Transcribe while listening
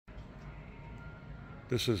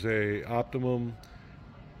This is a Optimum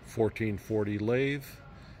 1440 lathe.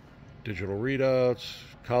 Digital readouts,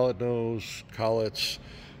 collet nose, collets.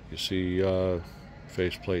 You see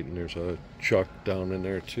faceplate, and there's a chuck down in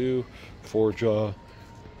there too. 4-jaw,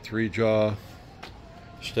 3-jaw,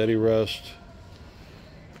 steady rest.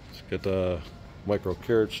 Let's get the micro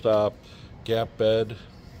carriage stop, gap bed.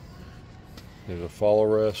 There's a follow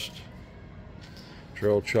rest,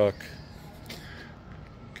 drill chuck.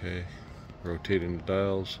 Okay, rotating the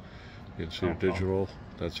dials. You can see the digital.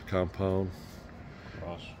 That's a compound.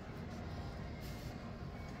 Cross.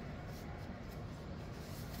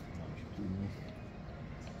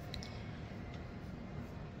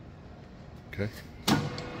 Okay. It's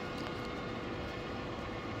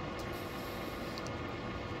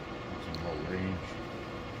in low range.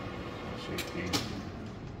 Safety.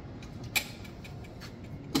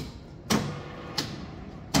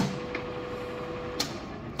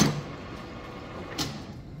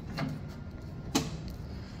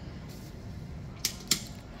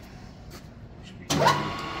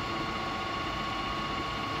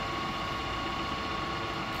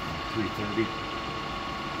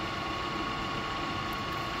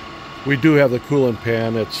 We do have the coolant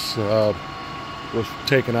pan. It's was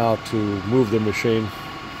taken out to move the machine.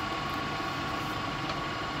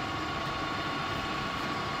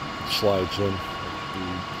 Slides in.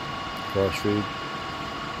 Cross feed.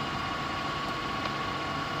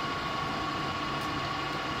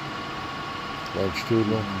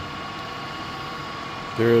 Longitudinal.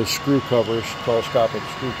 There is screw covers, telescopic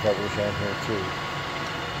screw covers on here too.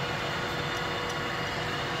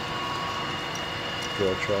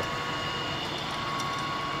 Drill chuck.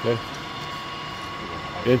 Okay.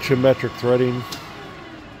 Inch-metric threading.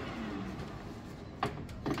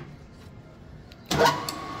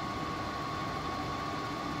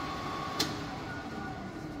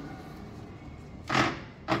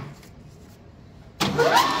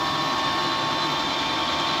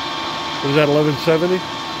 Is that 1170?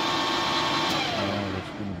 It's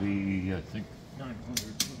going to be, I think, 900.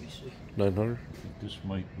 Let me see. 900? I think this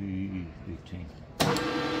might be 18.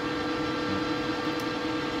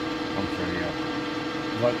 I'm sorry, yeah.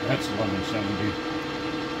 But that's 1170.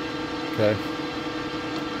 Okay.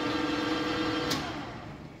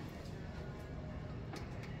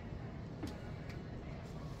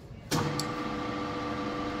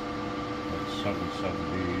 That's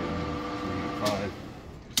 770 and 385.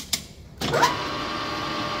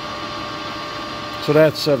 So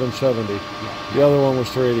that's 770. Yeah. The other one was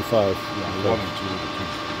 385. Yeah, 1 and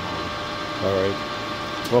 2 All right.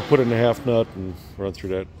 Well, I'll put it in a half nut and run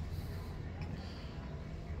through that.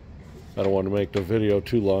 I don't want to make the video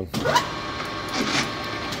too long. See how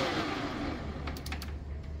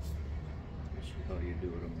you do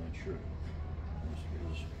it, I'm not sure.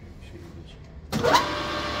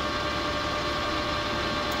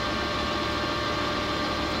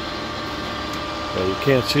 Yeah, you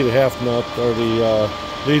can't see the half nut or the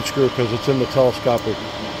lead screw because it's in the telescopic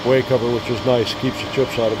way cover, which is nice. Keeps the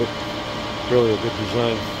chips out of it. Really a good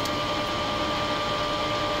design.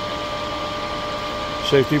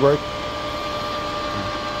 Safety brake.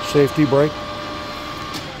 Safety brake.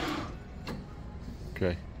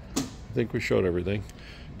 Okay, I think we showed everything.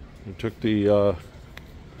 We took the your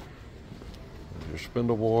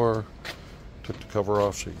spindle bore, took the cover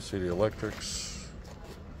off so you can see the electrics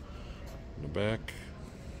in the back.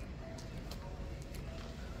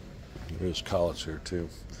 There's collets here too.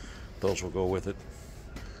 Those will go with it,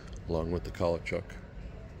 along with the collet chuck,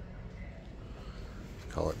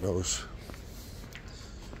 collet nose.